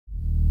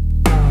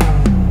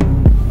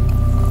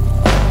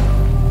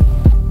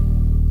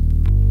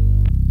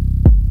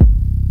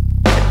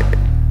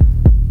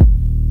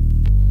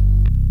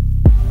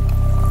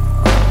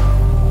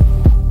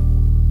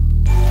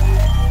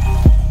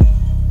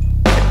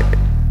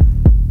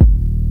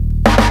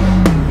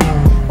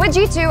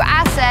G2,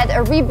 as said,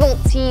 a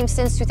rebuilt team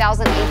since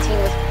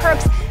 2018 with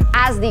Perks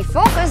as the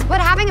focus, but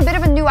having a bit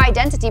of a new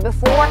identity.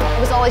 Before, it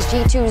was always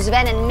G2,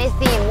 Sven and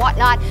Mithy and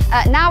whatnot.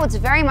 Now it's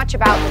very much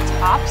about the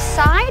top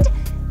side.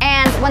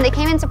 And when they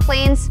came into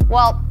Plains,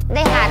 well,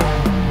 they had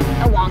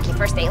a wonky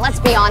first day, let's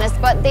be honest,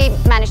 but they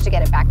managed to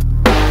get it back.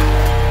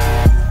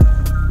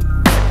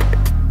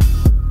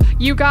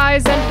 You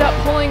guys ended up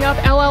pulling up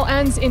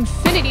LLN's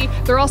Infinity.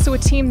 They're also a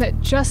team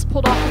that just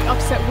pulled off the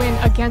upset win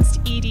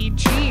against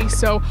EDG.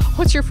 So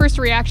what's your first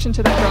reaction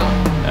to that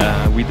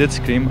draw? We did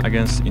scrim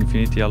against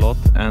Infinity a lot,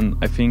 and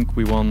I think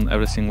we won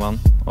every single one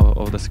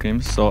of the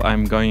scrims. So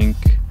I'm going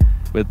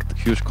with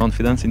huge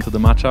confidence into the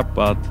matchup,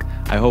 but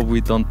I hope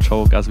we don't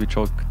choke as we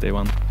choked day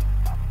one.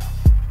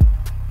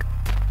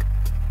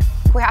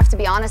 We have to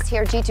be honest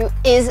here, G2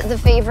 is the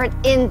favorite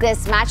in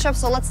this matchup.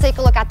 So let's take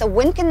a look at the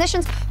win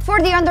conditions for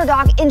the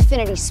underdog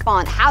Infinity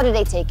Spawn. How do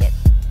they take it?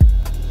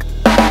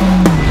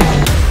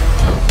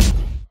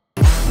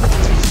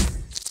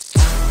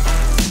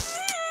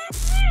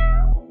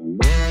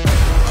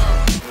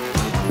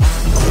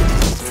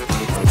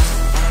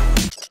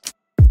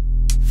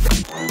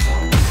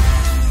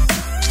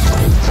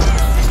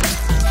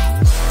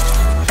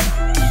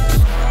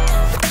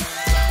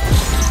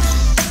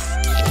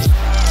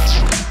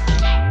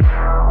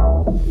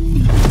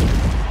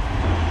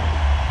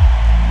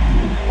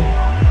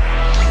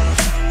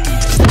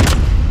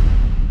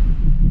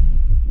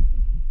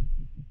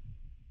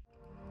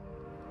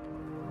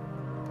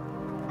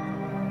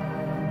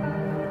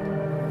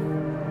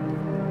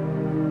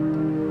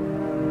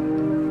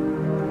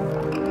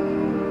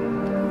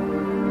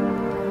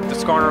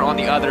 Skarner on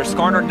the other.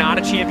 Skarner not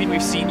a champion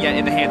we've seen yet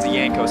in the hands of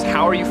Jankos.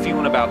 How are you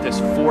feeling about this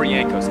for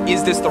Jankos?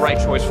 Is this the right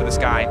choice for this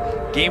guy?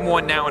 Game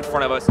one now in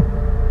front of us.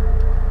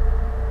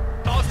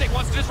 Logitech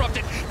wants to disrupt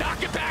it.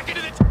 Knock it back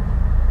into the...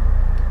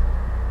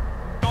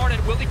 Garden,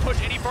 will he push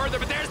any further?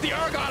 But there's the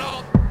Urgot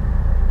ult.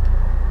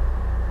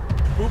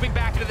 Moving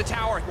back into the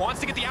tower. Wants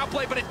to get the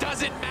outplay, but it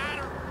doesn't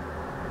matter.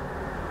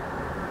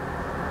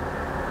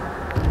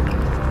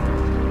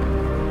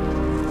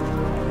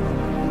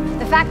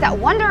 The fact that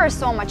Wonder is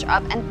so much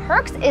up and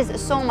Perks is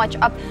so much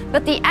up,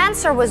 but the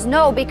answer was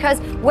no, because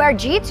where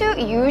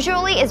G2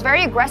 usually is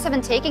very aggressive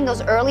in taking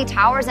those early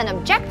towers and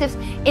objectives,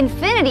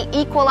 Infinity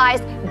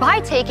equalized by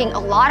taking a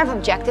lot of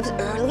objectives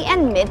early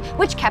and mid,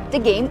 which kept the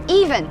game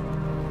even.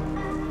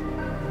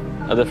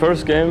 The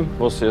first game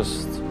was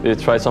just, we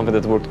tried something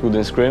that worked good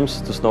in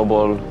scrims to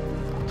snowball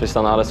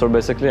Tristan Alistar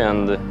basically,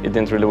 and it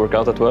didn't really work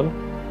out that well.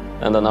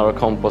 And then our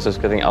comp was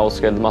just getting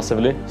outscaled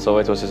massively, so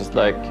it was just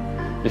like,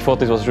 we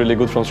thought it was really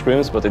good from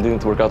scrims, but it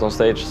didn't work out on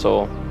stage,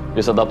 so we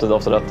just adapted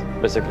after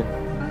that, basically.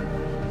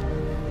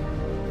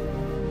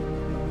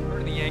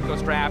 In the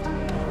Jankos draft,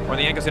 or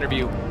the Jankos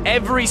interview,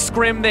 every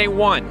scrim they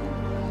won.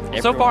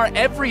 So far,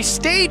 every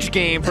stage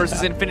game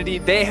versus Infinity,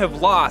 they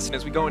have lost. And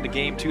as we go into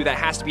game two, that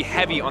has to be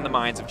heavy on the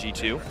minds of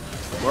G2.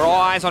 We're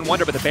all eyes on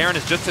Wonder, but the Baron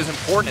is just as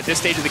important at this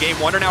stage of the game.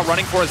 Wonder now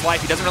running for his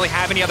life. He doesn't really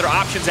have any other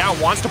options out.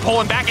 Wants to pull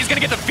him back. He's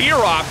going to get the fear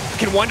off.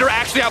 Can Wonder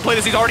actually outplay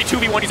this? He's already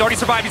 2v1. He's already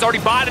survived. He's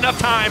already bought enough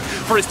time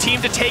for his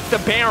team to take the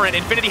Baron.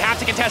 Infinity have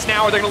to contest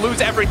now or they're going to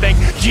lose everything.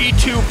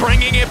 G2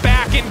 bringing it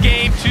back in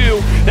game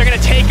two. They're going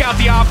to take out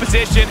the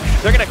opposition.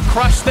 They're going to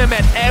crush them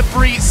at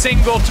every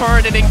single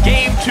turn. And in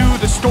game two,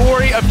 the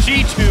story of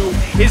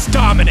G2 is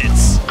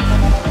dominance.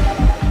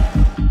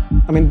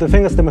 I mean, the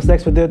thing is, the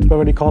mistakes we did were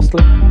really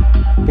costly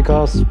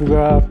because we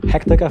were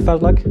hectic, I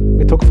felt like.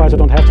 We took fights we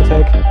don't have to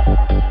take,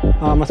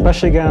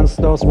 especially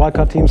against those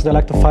wildcard teams. They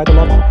like to fight a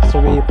lot,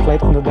 so we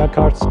played under their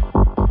cards.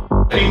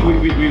 I think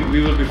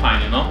we will be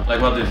fine, you know?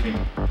 Like, what do you think?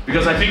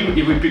 Because I think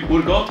if we pick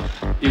Urgot,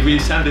 if we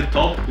send it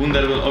top,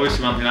 Wunder will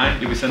obviously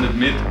 1v9. If we send it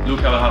mid,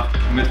 Luca will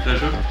have mid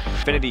pressure.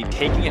 Infinity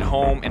taking it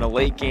home in a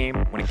late game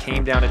when it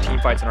came down to team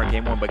fights in our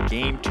game one, but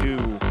game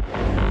two,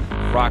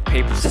 rock,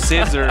 paper,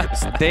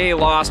 scissors, they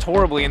lost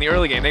horribly in the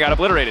early game. They got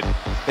obliterated.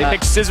 They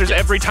picked scissors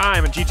every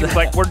time, and G2 was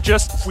like,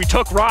 we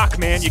took rock,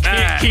 man. You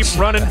can't keep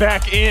running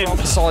back in. From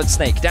Solid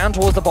Snake down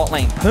towards the bot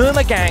lane,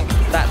 perma gank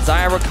that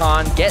Zyra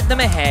Khan, get them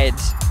ahead,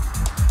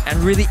 and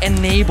really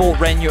enable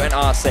Renyu and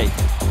RC.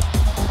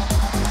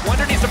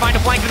 Wonder needs to find a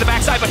flank to the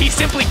backside, but he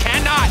simply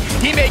cannot.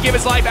 He may give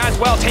his life as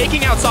well,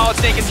 taking out Solid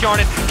Snake and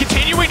Yarden,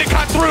 continuing to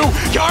cut through.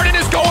 Yarden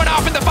is going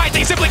off in the fight.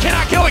 They simply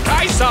cannot kill it.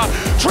 Kaisa,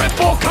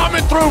 triple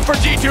coming through for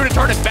G2 to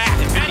turn it back.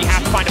 Infinity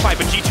have to find a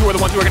fight, but G2 are the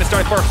ones who are going to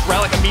start first.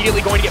 Relic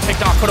immediately going to get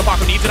picked off.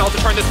 Kotopaku needs an ult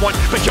to turn this one,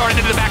 but Yarden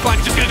into the back line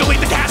is just going to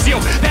delete the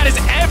Cassio. That is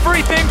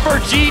everything for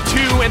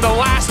G2 in the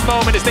last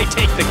moment as they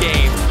take the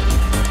game.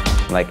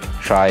 Like,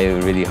 try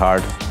really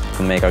hard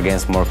to make our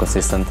games more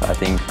consistent. I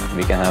think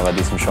we can have a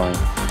decent showing.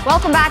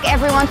 Welcome back,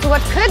 everyone, to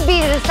what could be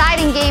the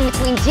deciding game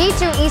between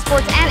G2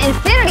 Esports and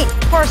Infinity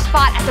for a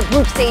spot at the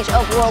group stage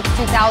of Worlds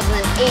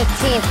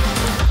 2018.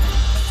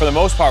 for the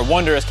most part,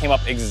 Wonder has came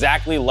up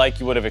exactly like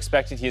you would have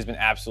expected. He has been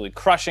absolutely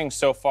crushing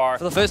so far.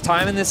 For the first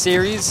time in this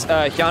series,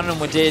 Hyun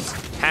and Wadid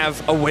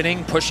have a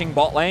winning pushing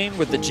bot lane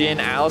with the Jhin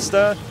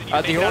Alistar.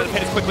 The order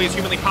pit as quickly as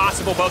humanly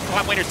possible. Both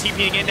top laners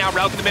TPing in now.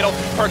 Relic in the middle.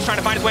 Perkz trying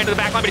to find his way into the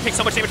back line, but he takes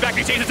so much damage back.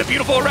 He chases a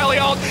beautiful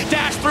Aurelion.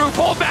 Dash through,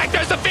 pulled back.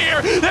 There's the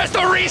fear. There's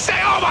the reset.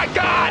 Oh my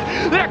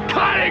God! They're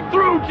cutting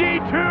through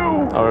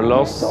G2. Our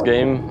last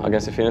game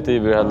against Infinity,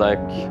 we had like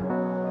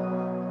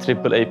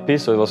triple AP,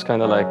 so it was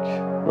kind of like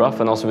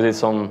rough, and also we did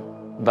some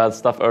bad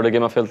stuff early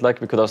game. I felt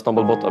like we could have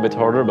stumbled bot a bit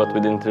harder, but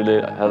we didn't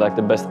really have like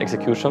the best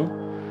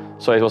execution,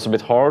 so it was a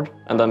bit hard.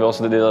 And then we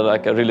also did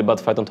like a really bad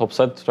fight on top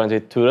side, trying to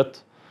hit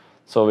turret.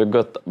 So we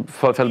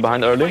fell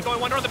behind early.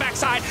 Going Wonder on the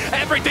backside,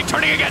 everything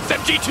turning against them.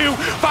 G2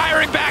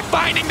 firing back,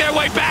 finding their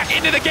way back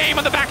into the game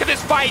on the back of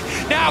this fight.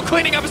 Now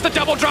cleaning up as the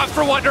double drops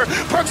for Wonder.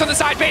 Perkz on the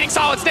side, baiting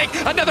Solid Snake.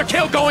 Another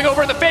kill going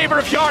over in the favor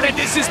of Yarn, and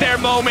this is their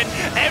moment.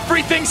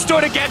 Everything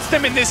stood against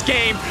them in this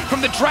game, from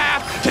the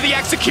draft to the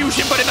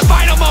execution, but in the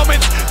final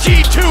moments,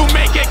 G2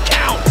 make it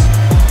count.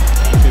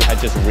 Had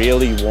just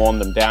really worn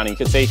them down. You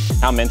could see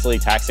how mentally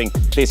taxing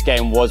this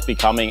game was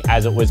becoming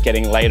as it was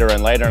getting later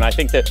and later. And I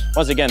think that,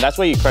 once again, that's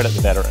where you credit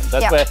the veterans.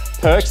 That's where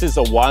Perkz is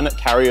the one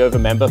carryover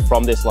member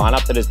from this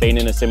lineup that has been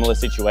in a similar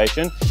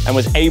situation and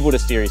was able to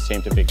steer his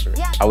team to victory.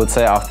 I would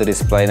say after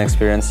this playing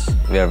experience,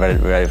 we are very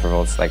ready for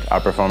votes. Like, our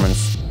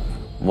performance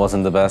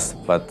wasn't the best,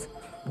 but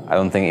I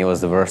don't think it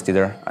was the worst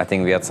either. I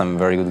think we had some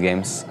very good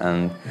games,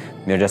 and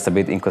we are just a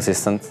bit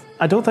inconsistent.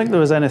 I don't think there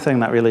was anything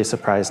that really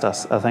surprised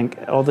us. I think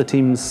all the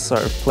teams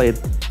sort of played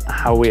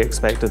how we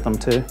expected them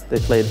to. They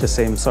played the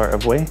same sort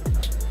of way,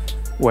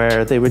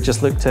 where they would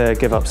just look to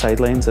give up side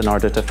lanes in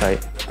order to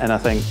fight. And I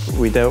think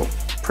we dealt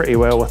pretty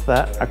well with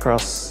that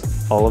across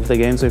all of the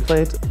games we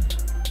played.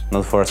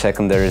 Not for a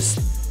second there is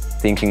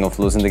thinking of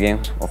losing the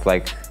game,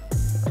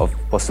 of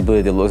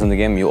possibility of losing the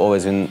game. You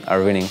always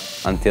are winning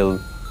until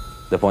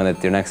the point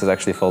that your nexus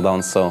actually fall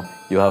down. So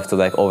you have to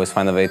like always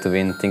find a way to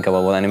win, think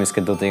about what enemies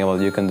can do, think about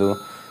what you can do.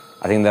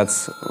 I think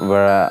that's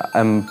where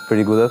I'm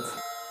pretty good at.